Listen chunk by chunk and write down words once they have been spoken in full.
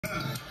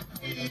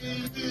Now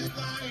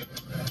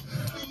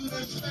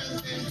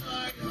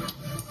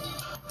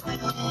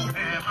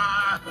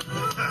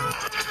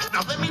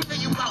let me tell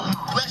you about my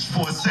flesh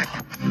for a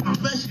second. My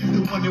flesh is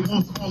the one that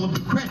wants all of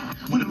the credit.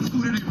 When I'm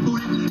suited and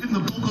booted and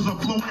the vocals are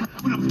flowing,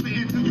 when I'm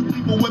spitting to you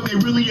people what they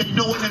really ain't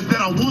knowing is that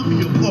I want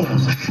the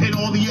applause and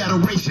all the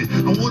adoration.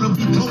 I want to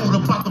be told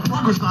about the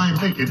progress I am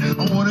making.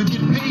 I want to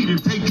get paid and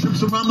take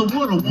trips around the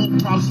world. I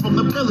want props from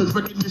the fellas,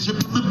 recognition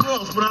from the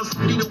girls. When I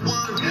study the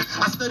word,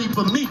 I study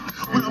for me.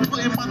 When I'm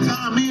putting my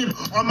time in,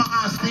 all my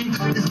eyes see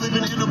is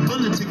living in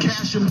abundance and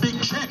cash and big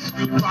checks.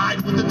 We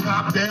ride with the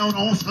top down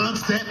on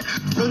Sunset.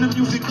 Turn the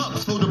music up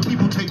so the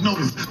people take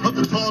notice of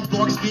the tall,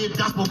 dark-skinned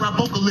gospel rap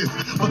vocalist.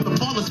 But the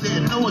father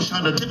said Noah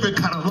shined a different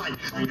kind of light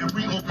and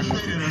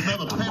reorchestrated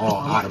another plan. I'm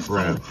all out of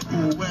breath.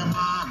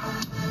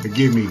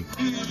 Forgive me.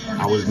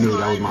 I was new.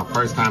 That was my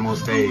first time on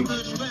stage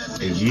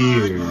in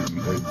years.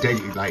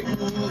 Like,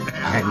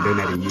 I hadn't done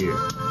that in years.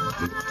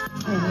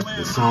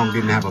 The song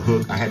didn't have a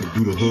hook. I had to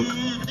do the hook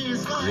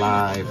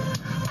live.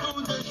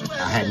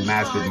 I hadn't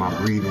mastered my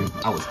breathing.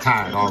 I was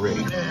tired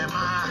already.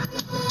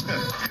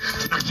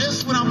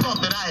 Just when I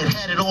thought that I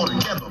had it all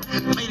together,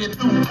 made it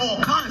through all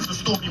kinds of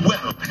stormy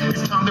weather.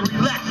 It's time to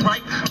relax,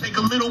 right? Take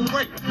a little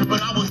break.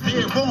 But I was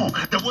dead wrong.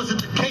 That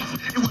wasn't the case.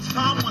 It was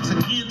time once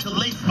again to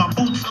lace my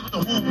boots up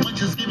the whole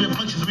punches given,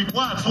 punches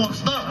required. So I'm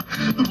stuck.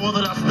 The more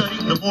that I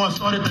studied, the more I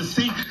started to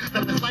see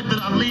that this life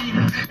that I lead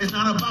is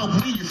not about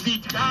me. You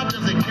see, God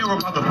doesn't care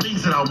about the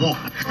things that I want.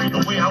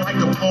 The way I like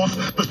to floss,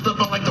 the stuff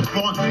I like to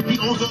flaunt, he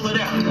owns all of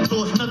that.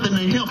 So it's nothing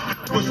to him.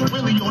 What's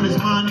really on his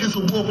mind is a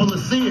world full of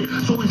sin.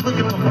 So he's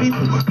looking for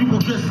people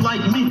just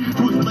like me,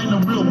 to explain the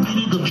real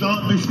meaning of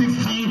John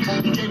 3:16.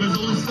 He gave his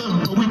only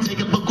son, but we take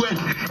it for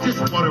granted. Just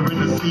watering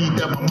the seed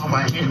that my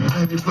mama had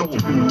planted. So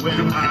who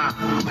am I?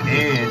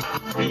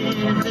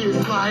 In this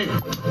life,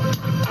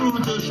 through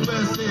the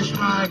stress and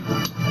strife.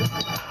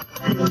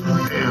 Who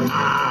am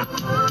I?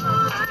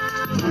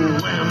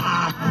 Who am I?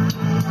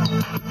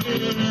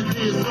 In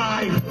this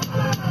life,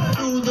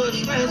 through the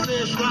stress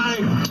and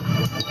strife.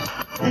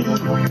 Who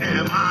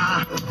am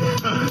I?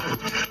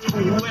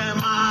 Who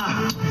am I?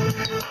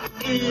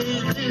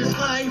 In this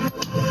life,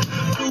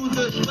 through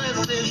the stress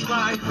and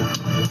strife.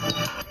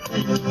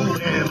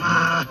 Who am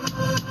I?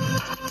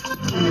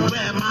 Who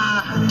am I?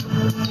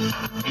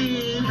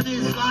 In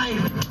this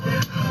life,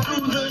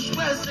 through the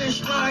stress and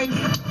strife.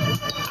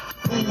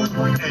 Who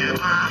am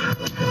I?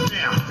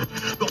 Now,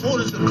 the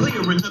orders are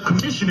clear and the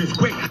commission is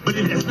great, but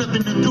it has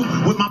nothing to do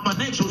with my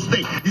financial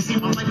state. You see,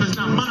 my life is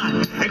not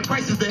mine, and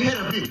Christ is the head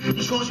of it.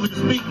 He charged me to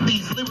speak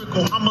these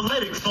lyrical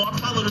homiletics, so I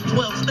follow the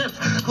 12 steps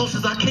close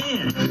as I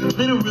can.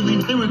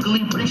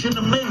 Lyrically preaching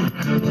to men,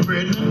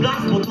 spreading the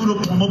gospel through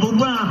the form of a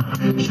rhyme,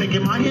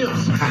 shaking my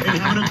hips and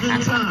having a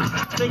good time,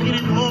 taking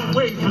it long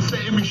ways for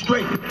setting me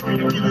straight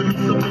and giving me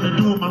something to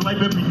do with my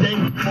life every day.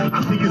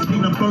 I think it's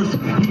kingdom first,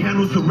 he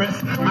handles the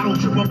rest. I don't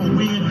trip up a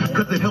win,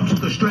 cause it helps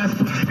with the stress.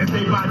 And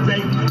day by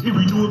day, he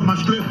renewed my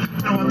strength.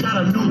 Now I got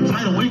a new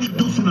title,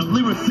 introducing a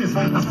lyricist.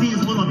 I see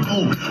his will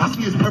unfold, I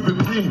see his perfect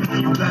plan.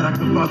 I'm glad I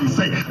can finally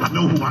say, I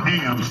know who I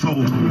am. So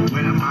who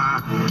am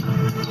I?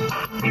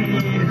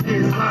 In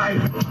this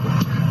life,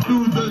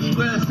 through the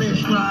stress and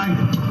strife.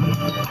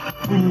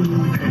 Who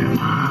am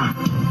I?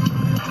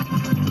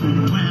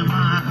 Who am I?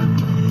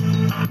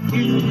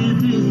 In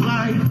this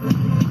life,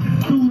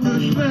 through the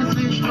stress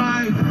and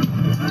strife.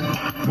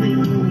 Who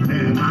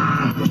am I?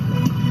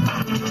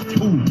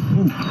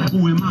 Who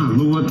am I,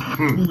 Lord?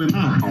 Who am I?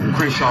 On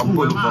Crenshaw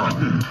Boulevard.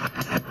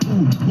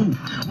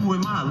 Who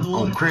am I,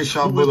 Lord? On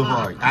Crenshaw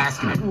Boulevard,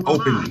 asking it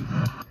openly.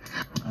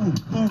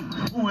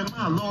 Who am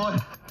I,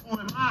 Lord? Who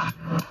am I?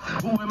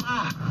 Who am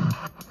I?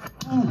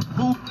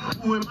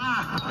 Who am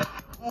I?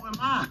 Who am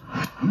I?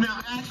 Now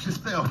ask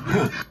yourself,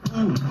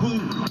 who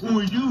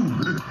are you?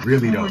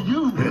 Really who though? Are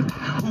you?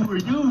 Who are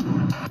you?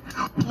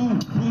 Who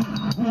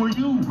are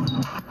you?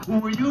 Who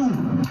are you?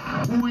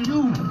 Who are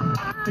you?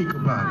 Think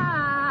about it.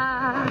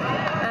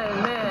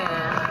 Amen.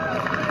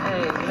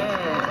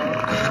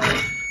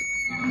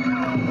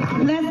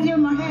 Let's give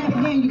him a hand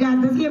again, you guys.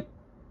 Let's give.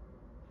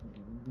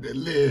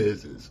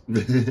 Liz.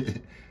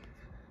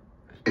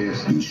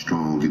 Be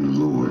strong in the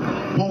Lord.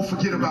 Won't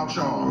forget about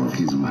y'all. Of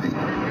his might.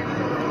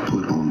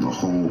 Put on the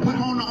whole. Put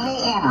on the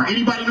whole armor.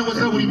 Anybody know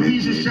what's up with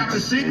Ephesians chapter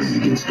 6?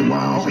 Against the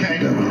wiles of the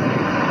devil.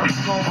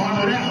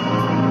 Armor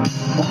out.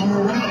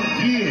 Armor out.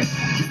 Yeah.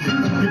 Just pick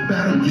up your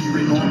battle gear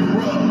and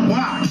armor up.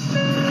 Why?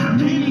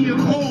 Many are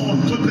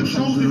called, but the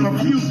chosen are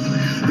few.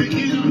 The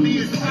enemy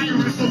is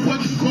tyrant, so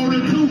what you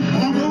gonna do?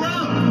 Armor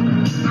up.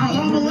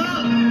 Now armor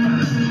up.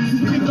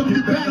 Pick up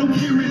your battle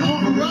gear and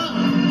armor up.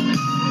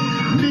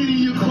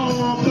 Many are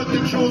called, but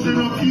the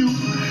chosen are few.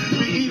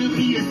 The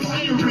enemy is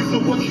tyrant, so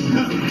what you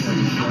do?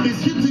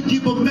 It's here to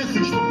give a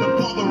message from the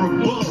Father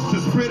above, to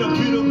spread a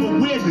bit of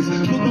awareness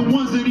for the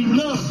ones that he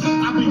loves.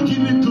 I've been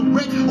given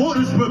direct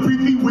orders, but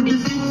briefly with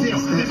this intel.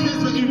 This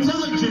is for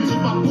intelligence, if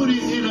I put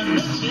it in a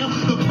nutshell.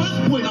 The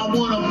first point I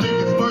want to make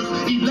is verse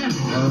 11.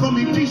 From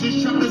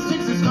Ephesians chapter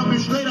 6, it's coming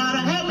straight out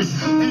of heaven.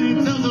 And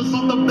it tells us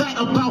on the back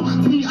about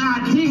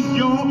PID,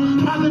 y'all.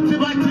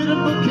 Positive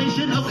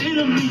identification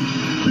enemy.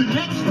 The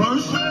next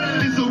verse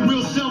is a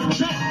real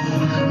self-check.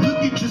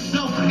 Look at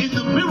yourself in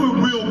the mirror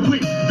real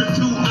quick. The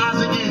two eyes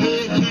in your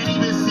head can't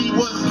even see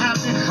what's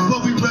happening.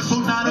 But we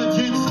wrestle not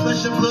against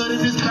flesh and blood in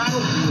this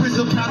battle.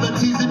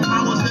 Principalities and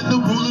powers and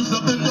the rulers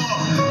of the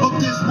dark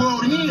of this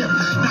world here.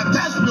 Now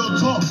that's real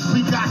talk.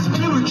 We got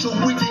spiritual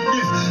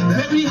wickedness,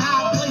 very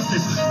high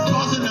places,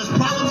 causing us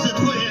problems and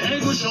putting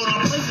anguish on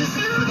our places.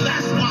 But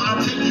that's why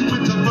I take you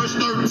into verse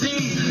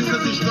 13,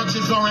 because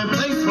instructions are in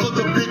place for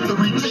the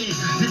victory team.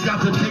 You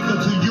got to take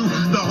unto you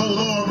the whole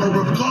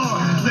armor of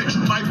God, that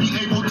you might be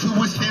able to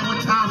withstand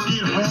when times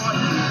get hard.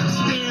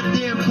 Stand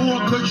therefore,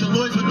 gird your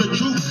loins with the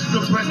truth.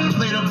 The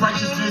breastplate of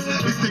righteousness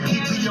is the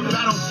key to your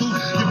battle suit.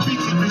 Your feet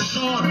can be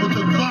shod with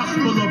the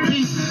gospel of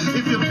peace.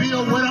 If you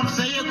feel what I'm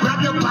saying,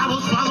 grab your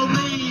Bibles, follow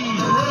me.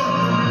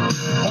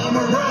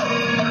 Armor up.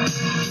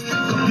 Pick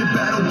up your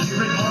battle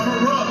gear and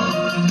armor up.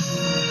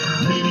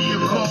 Many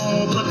are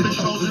called, but the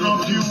chosen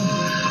are few.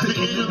 The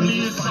enemy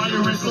is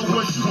tyrant, so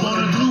what you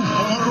wanna do?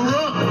 Armor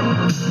up.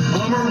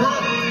 Armor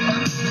up.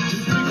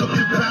 Just pick up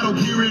your battle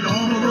gear and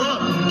armor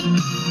up.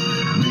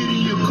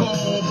 Many are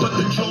called, but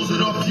the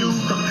chosen are few.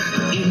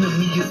 The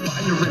enemy is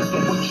tyrant, so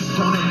what you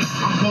gonna do?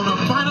 I'm gonna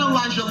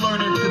finalize your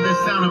learning to the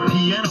sound of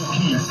piano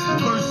keys.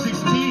 Verse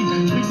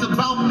 16 speaks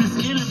about this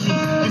enemy.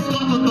 It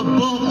starts with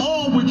above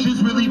all, which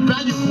is really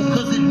valuable,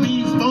 because it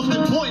means most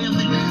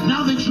importantly.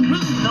 Now that you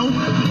really know,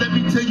 let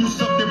me tell you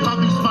something about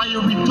these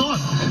fiery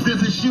thoughts.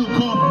 There's a shield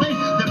called faith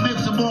that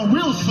makes them all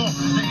real soft.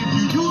 Now if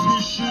you use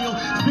this shield,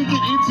 speak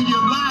it into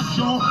your lives,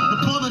 y'all. The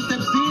Father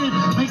steps in,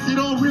 makes it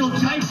all real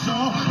tight,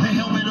 y'all. The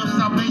helmet of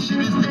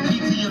salvation is the key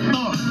to your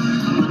thoughts.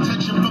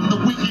 Protection from the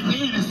wicked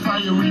and his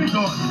fiery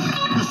thoughts.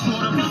 The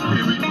sword of the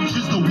Spirit, which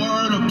is the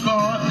word of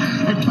God.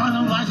 It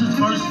finalizes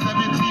verse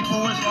 17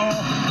 for us all.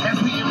 As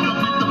we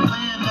implement the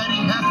plan that he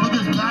has for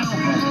this battle,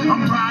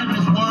 I'm riding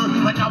his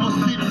word like I was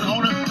sitting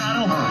on a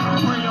saddle.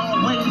 Pray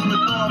always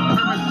with all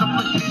prayer and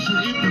supplication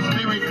in the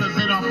spirit, because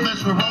in our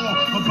flesh we're all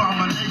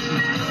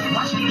abominations.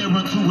 Watching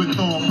thereunto with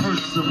all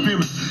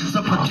perseverance,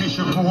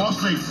 supplication for all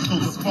saints, so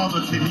the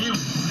Father can hear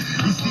it.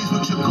 He sees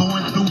what you're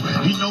going through,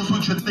 he knows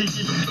what you're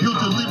thinking. He'll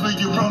deliver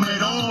you from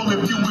it all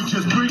if you would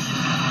just bring it.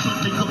 So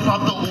think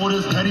about the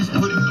orders that he's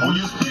putting on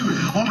your spirit.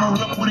 Armor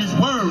up with his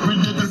word,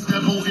 render the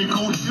devil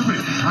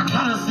incoherent. I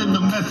gotta send the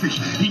message,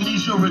 he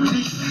needs your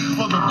attention.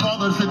 For the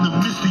Father's in the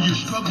midst of your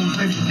struggles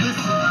and he's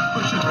listening.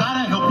 But you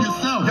gotta help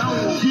yourself.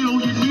 Get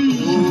on your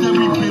knees, use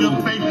every bit of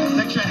faith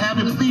that you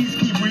have, and please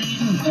keep reading.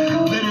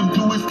 Let him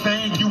do his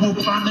thing, you will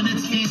find that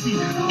it's easy.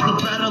 The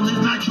battle is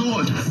not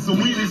yours, the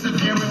win is a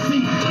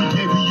guarantee. He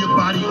gave you your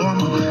body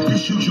armor, you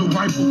shoot your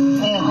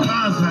rifle, all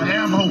kinds of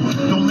ammo.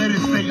 Don't let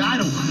it stay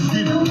idle.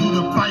 Get through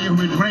the fire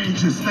and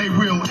range and stay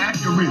real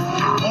accurate.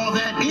 All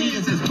that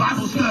is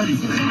Bible study.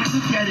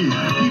 Look at it,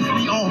 keeps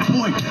me on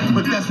point.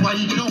 But that's why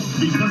he chose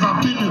me, because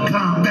I've been in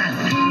combat.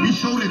 He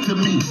showed it to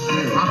me.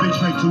 I've been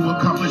trained to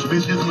accomplish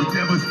missions with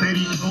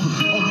devastating souls.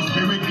 Holy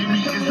Spirit in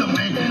me is the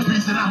main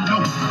reason I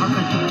know. I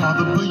thank the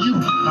Father for you.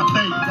 I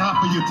thank God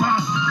for your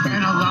time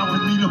and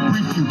allowing me to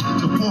brief you.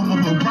 The form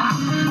of a rock.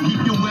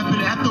 Keep your weapon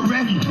at the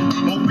ready.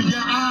 Open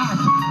your eyes.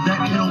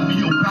 That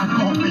enemy will back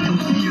off and you'll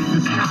see his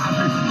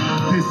disguise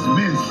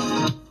dismissed.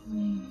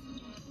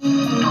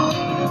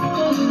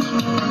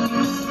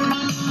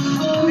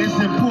 It's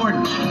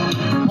important.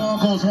 Paul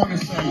goes on to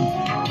say,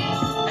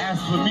 as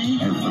for me,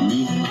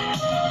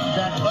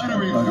 that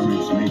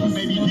utterance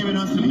may be given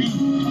unto me,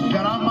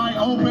 that I might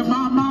open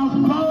my mouth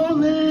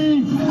boldly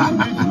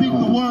and speak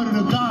the word of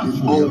the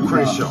gospel. Old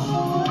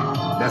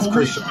Crenshaw. That's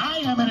Crenshaw. I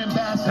am an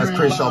ambassador. That's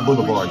Crenshaw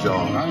Boulevard,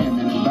 y'all. I am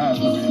an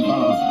ambassador in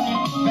love.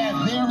 That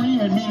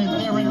therein, meaning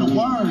there in the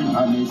word,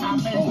 I may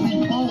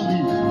speak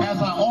boldly as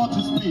I ought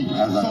to speak.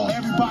 So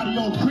everybody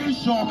on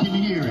Crenshaw can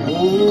hear it.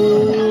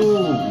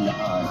 Oh.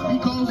 He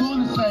goes on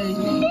to say,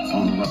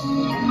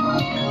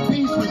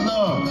 peace with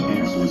love.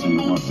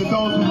 To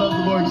those who love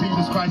the Lord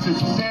Jesus Christ in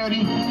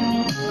sincerity,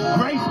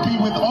 grace be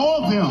with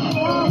all them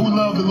who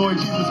love the Lord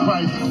Jesus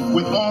Christ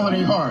with all of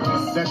their heart.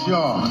 That's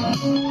y'all.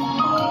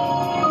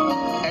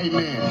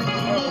 Amen.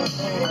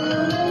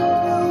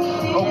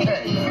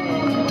 Okay.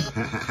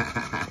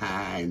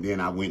 And then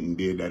I went and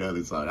did that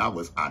other song. I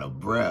was out of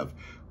breath.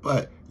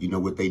 But you know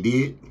what they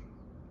did?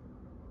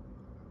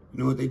 You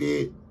know what they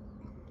did?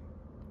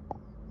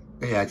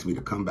 They asked me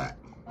to come back.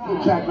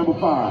 Track number 5.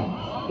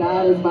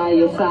 God is by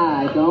your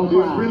side. Don't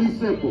cry. It's really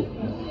simple.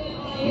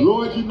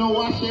 Lord, you know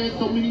I shed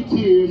so many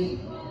tears,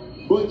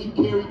 but you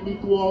carried me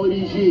through all of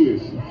these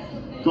years.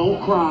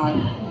 Don't cry.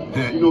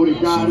 You know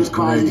that God is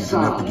by your courageous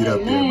enough side. to get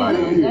up there by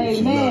that.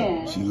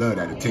 Amen. She loved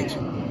that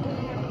attention.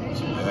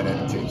 She loved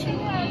that attention.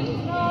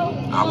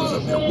 I was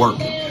up there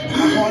working.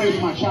 My part is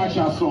my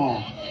cha-cha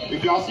song.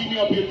 If y'all see me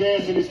up here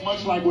dancing, it's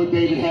much like what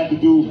David had to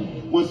do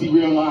once he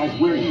realized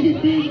where he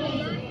had been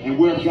and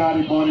where God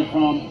had brought him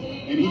from,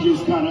 and he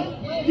just kind of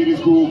get his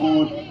groove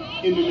on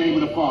in the name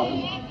of the Father.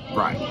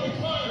 Right.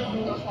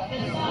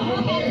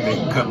 They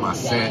cut my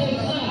set.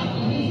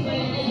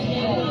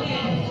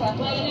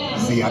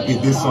 See, I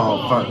did this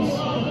song first.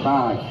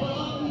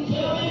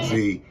 5.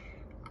 See,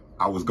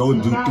 I was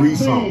going to do 3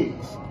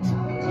 songs.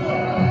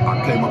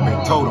 I came up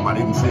and told them I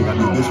didn't sing. I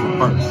did this one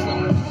first.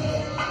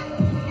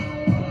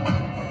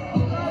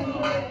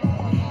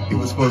 It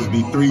was supposed to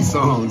be 3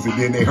 songs, and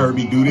then they heard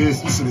me do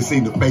this. You should have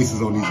seen the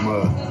faces on these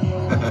mugs.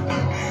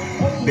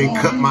 They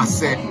cut my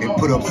set and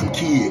put up some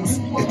kids.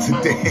 And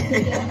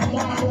today,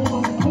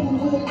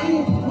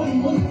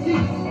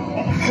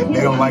 they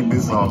don't like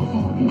this song.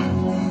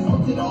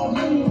 Look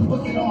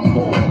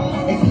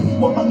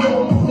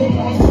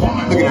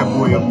at that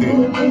boy up there.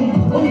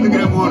 Look at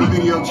that boy on the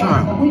video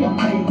trying.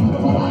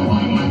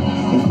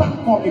 The stock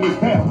market is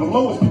down, the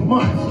lowest in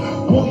months.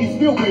 Mortgage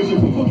still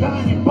raising, people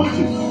dying in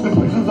bunches. The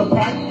prisons are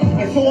packed,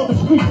 and so are the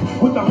streets.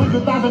 With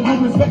 100,000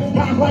 homeless vets,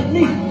 guys like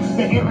me.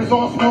 The air is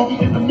all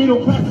smoggy and the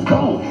middle class is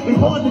gone. It's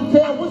hard to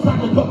tell what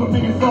side the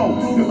government is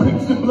on. The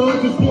Crips and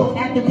Bloods are still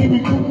actively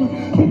recruiting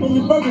people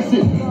in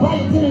Ferguson,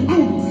 rioting and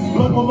looting.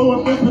 Blood for law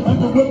enforcement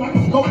under the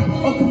microscope.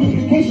 A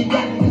communication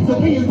gap,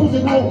 civilians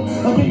losing hope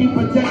of any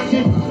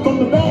protection from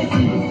the bad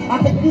seeds. I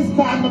think this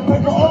time to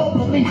pray for all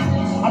police.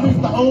 I miss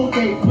the old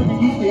days when they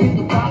used to hit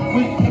the block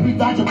with every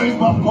Dodger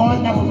baseball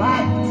card that was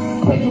hot.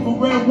 Playing for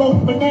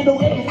railroad, Fernando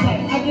Edge.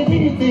 I did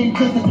anything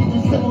just to get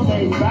the civil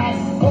days back.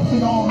 What's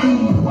it all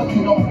mean? What's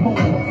it all for?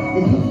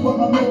 Is this what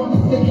my Lord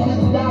is saying? I had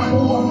to die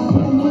for.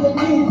 What will it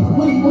mean?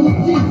 What will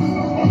it teach?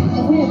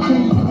 And we'll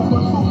change the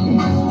universal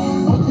peace.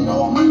 What's it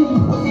all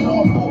mean? What's it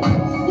all for?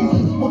 Is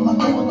this what my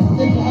Lord is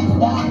saying? I had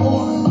to die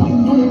for. What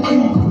will it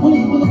mean? What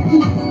will it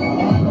teach?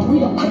 And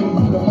we'll change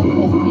the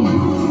universal peace.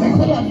 They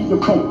say I need to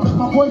vote. Let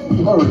my voice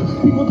be heard.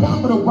 People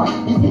die for the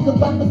right. They think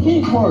about the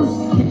king's words.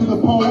 Get to the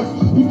polls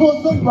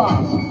before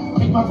sunrise.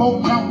 Make my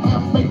vote count.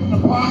 Have faith in the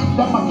prize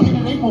that my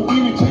candidate will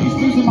win and change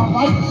things in my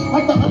life,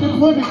 like the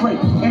unemployment rate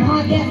and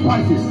high gas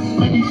prices.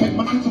 Maybe check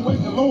my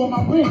situation, lower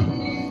my rent.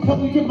 Help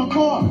me get my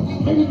car.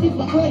 Maybe fix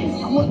my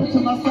place. I wonder to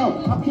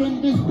myself, how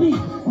can this be?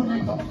 When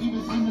they don't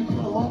even seem to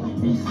get along in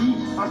BC.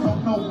 I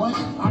don't know much.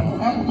 I don't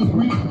have a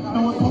degree.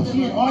 No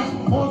associate arts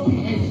or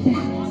PhD.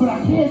 But I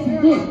can see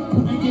this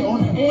when they get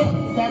on the air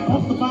that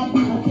most of my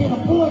people can't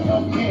afford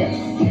health care.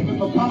 Can't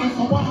give a college,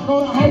 so why go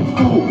to high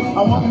school?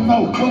 I want to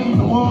know what in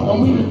the world are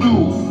we to do?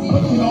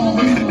 What's it all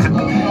mean? What's it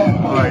all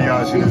mean? Boy,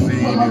 y'all should have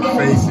seen their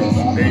faces.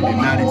 They did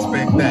not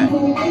expect that.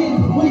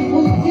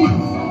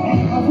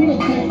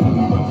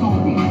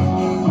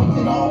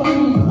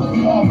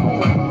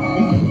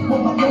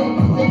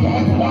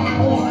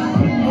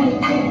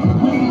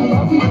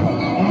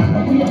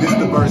 This is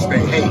the verse they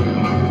hate.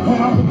 When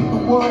I look at the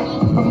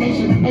world from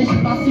nation to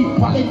nation, I see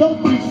why they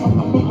don't preach from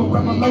the book of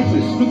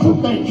Revelation. The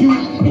truth ain't cute,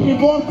 it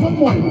involves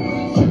turmoil.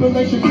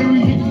 Tribulation,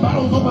 period,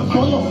 battles over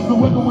soil. The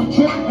weather would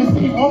trip and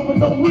seem off for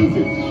no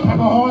reason. Have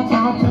a hard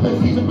time till they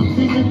see the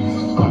perceiving.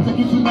 Start to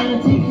get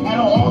humanity at an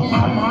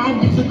all-time high.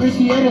 Mix of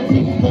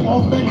Christianity, they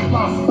won't let it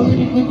fly.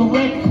 Politically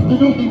correct, the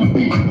new thing to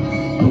be.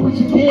 Do what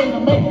you can to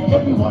make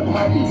everyone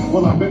happy.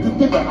 Well, I've been to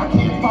dinner, I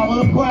can't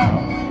follow the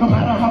crowd. No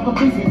matter how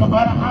convincing, no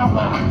matter how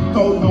loud.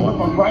 Don't know if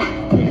I'm right,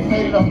 can't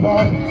say that I'm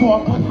wrong. So I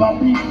put my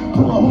beat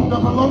to a who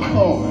does a low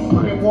song.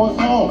 Put it war's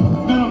all,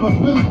 none of us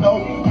really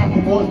know.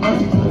 After war's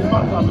mercy to the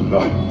spot time to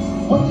go.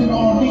 What's it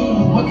all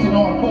mean? What's it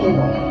all for?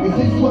 Is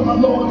this what my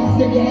Lord has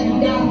said you had to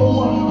die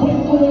for? When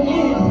will it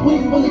end?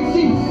 When will it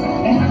cease?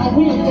 And how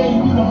we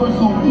attain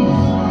universal peace?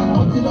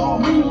 What's it all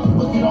mean?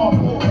 What's it all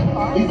for?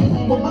 Is this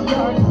what my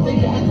Lord has said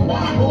you had to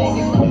die for?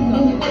 When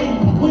will it end?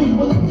 When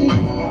will it cease?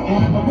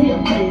 And how we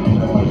attain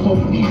universal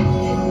peace?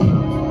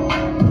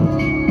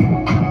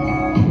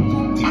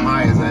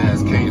 Maya's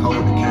ass can't hold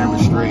the camera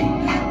straight.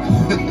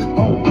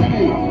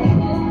 Okay.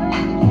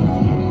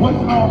 What's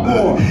it all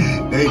for?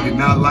 They did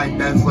not like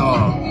that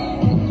song.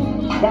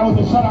 That was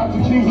a shout out to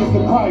Jesus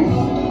the Christ.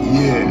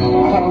 Yeah. I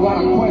had a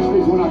lot of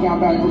questions when I got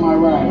back from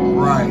Iraq.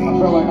 Right. I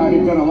felt like I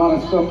had done a lot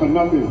of stuff for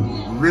nothing.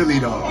 Really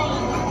though.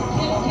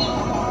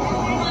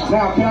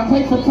 Now, can I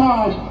take some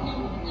time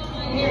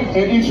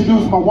and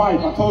introduce my wife?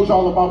 I told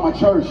y'all about my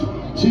church.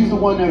 She's the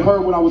one that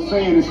heard what I was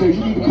saying and said,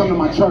 you need to come to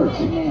my church.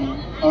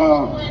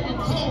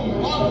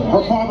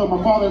 Her father,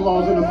 my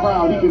father-in-law, is in the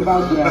crowd. He can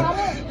vouch for that.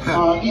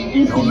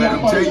 Don't let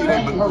them tell you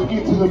they her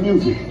get to the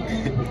music.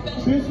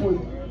 This one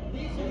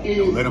is.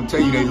 Don't let them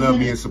tell you they love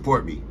me and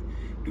support me.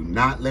 Do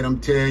not let them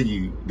tell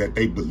you that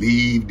they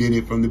believed in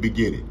it from the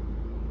beginning.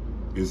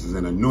 This is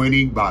an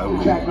anointing by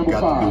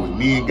got to do with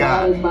me and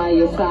God.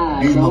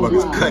 These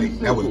motherfuckers cut it.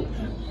 That was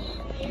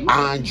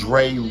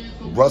Andre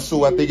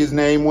Russell, I think his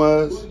name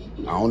was.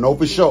 I don't know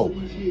for sure.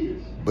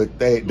 But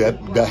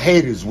the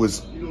haters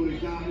was.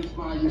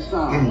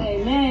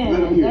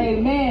 Amen.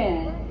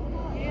 Amen.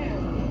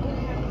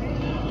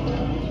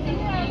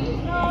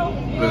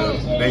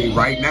 They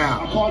right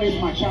now. I call this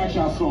my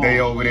cha-cha song. They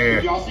over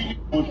there. Y'all see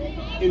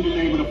in the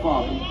name of the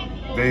Father.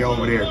 They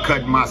over there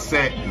cutting my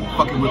set and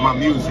fucking with my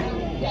music.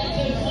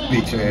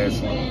 Bitch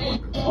ass.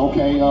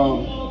 Okay,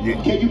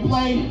 yeah. Can you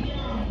play?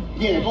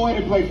 Yeah, go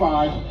ahead and play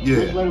 5. Yeah.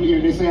 Just let them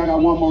hear. They say I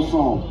got one more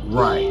song.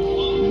 Right.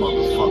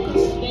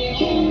 Motherfuckers.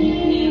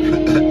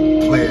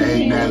 Player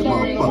hating ass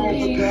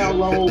motherfuckers.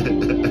 Download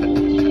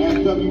and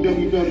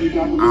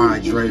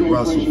Andre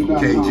Russell from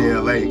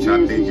KJLH,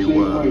 I think it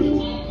was.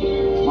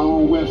 My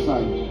own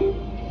website.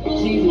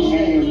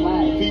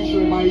 And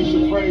featuring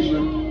Maisha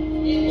Frazier.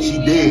 She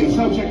did. The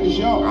subject is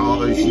y'all.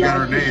 Oh, she got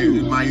her name.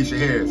 It's Maisha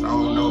Harris. I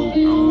don't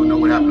know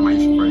what happened to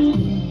Maisha Frazier.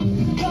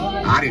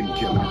 I didn't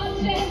kill her.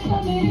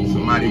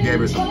 Somebody gave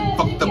her some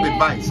fucked up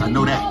advice. I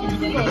know that.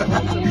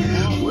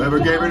 Whoever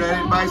gave her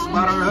that advice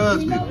about her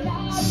husband,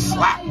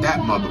 slap that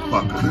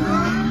motherfucker.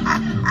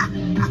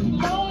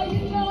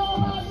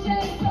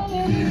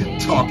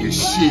 Talking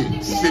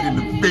shit, sitting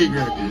the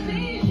finger.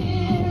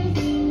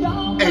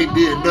 Ain't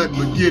did nothing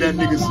but get that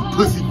nigga some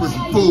pussy for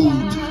some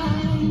food.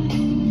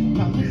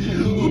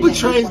 Who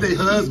betrays their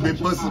husband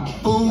for some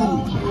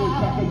food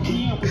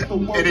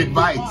and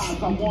advice?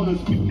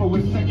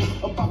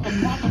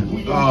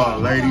 Oh,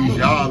 ladies,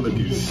 y'all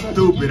looking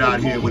stupid out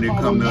here when it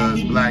comes to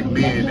us black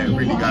men that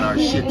really got our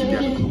shit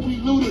together.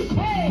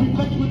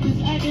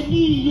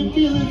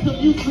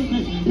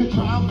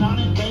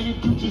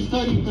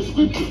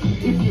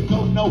 If you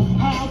don't know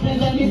how, then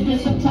let me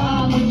spend some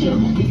time with you.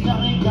 It's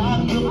not in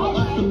God's will for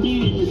us to be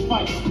in this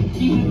fight.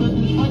 Even the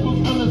disciples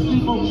fell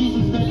asleep on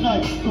Jesus that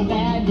night. So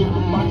when you think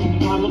about your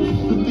problems,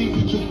 the things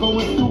that you're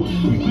going through,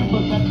 remember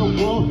that the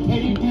world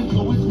hated him,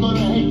 so it's gonna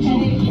hate you.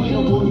 Wait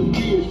on what he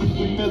did,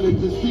 we fail it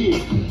to see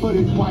it. But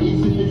it's why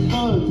he's in his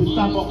son to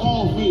stop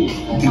all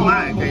men.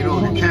 Demise ain't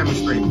on the camera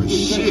straight for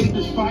shit.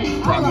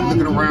 Probably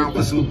looking around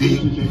for some dick.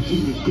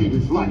 Jesus gave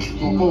his life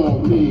for all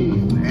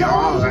men. And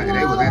all that,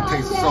 they was that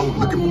taste of soul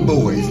looking for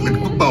boys,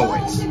 looking for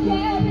boys.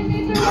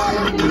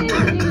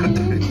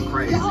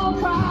 Crazy.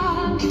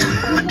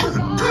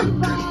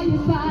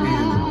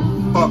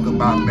 Fuck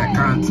about that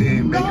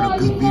content, making a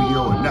good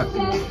video or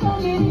nothing.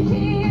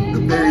 The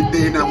very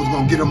thing that was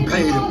gonna get them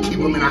paid and keep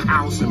them in a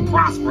house and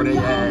prosper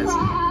their ass,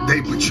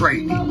 they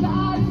betrayed me.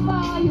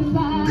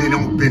 They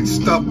don't been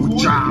stuck with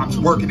jobs,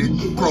 working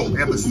it broke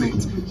ever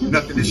since.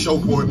 Nothing to show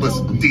for it but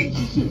some dick.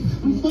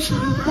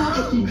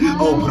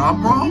 Oh, but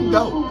I'm wrong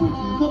though.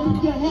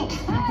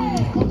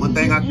 One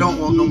thing I don't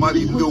want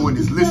nobody doing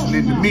is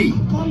listening to me.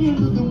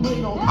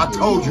 I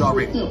told you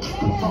already.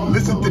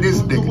 Listen to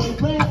this nigga.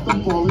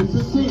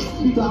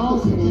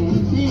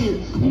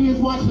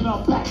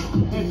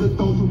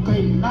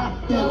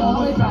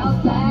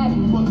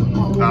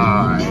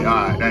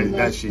 Alright,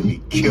 that shit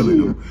be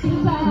killing him.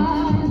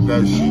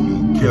 That shit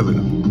be killing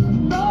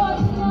him.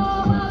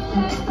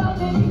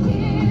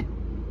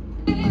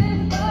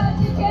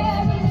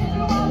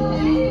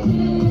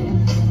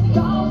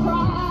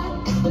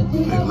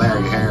 And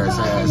Larry Harris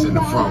ass in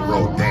the front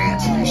row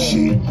dancing and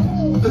shit.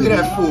 Look at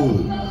that fool.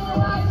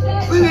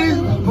 Look at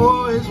these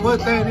boys. One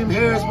thing them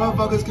Harris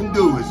motherfuckers can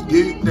do is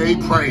get their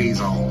praise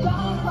on.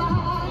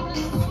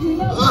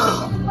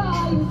 Ugh.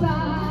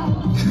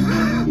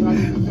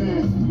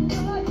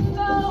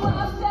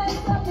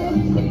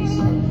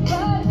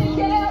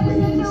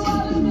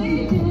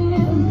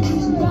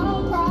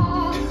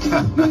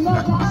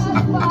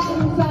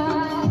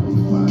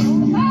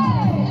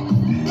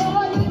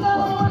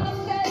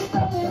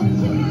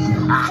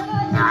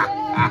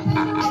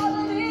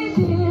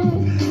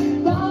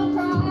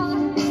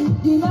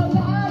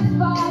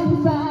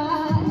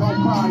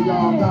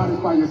 Y'all, God is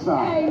by your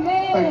side.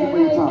 Thank you for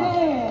your time.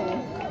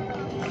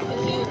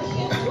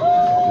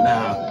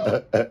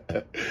 Now,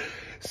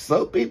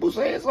 some people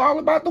say it's all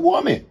about the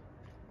woman.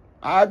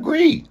 I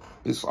agree.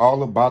 It's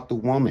all about the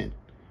woman.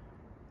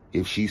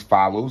 If she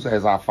follows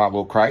as I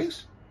follow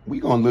Christ, we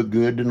gonna look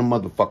good, then the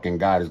motherfucking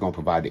God is gonna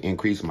provide the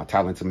increase in my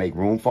talent to make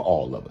room for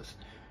all of us.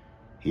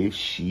 If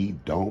she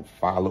don't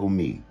follow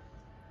me,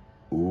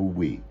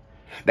 ooh-wee.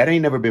 That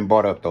ain't never been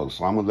brought up though,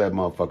 so I'm gonna let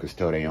motherfuckers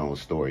tell their own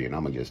story and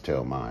I'm gonna just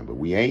tell mine. But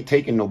we ain't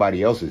taking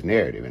nobody else's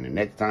narrative. And the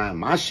next time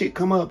my shit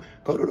come up,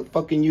 go to the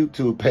fucking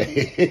YouTube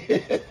page.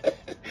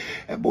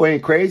 That boy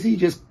ain't crazy, he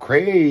just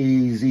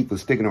crazy for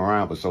sticking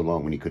around for so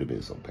long when he could have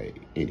been so paid.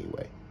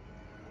 Anyway.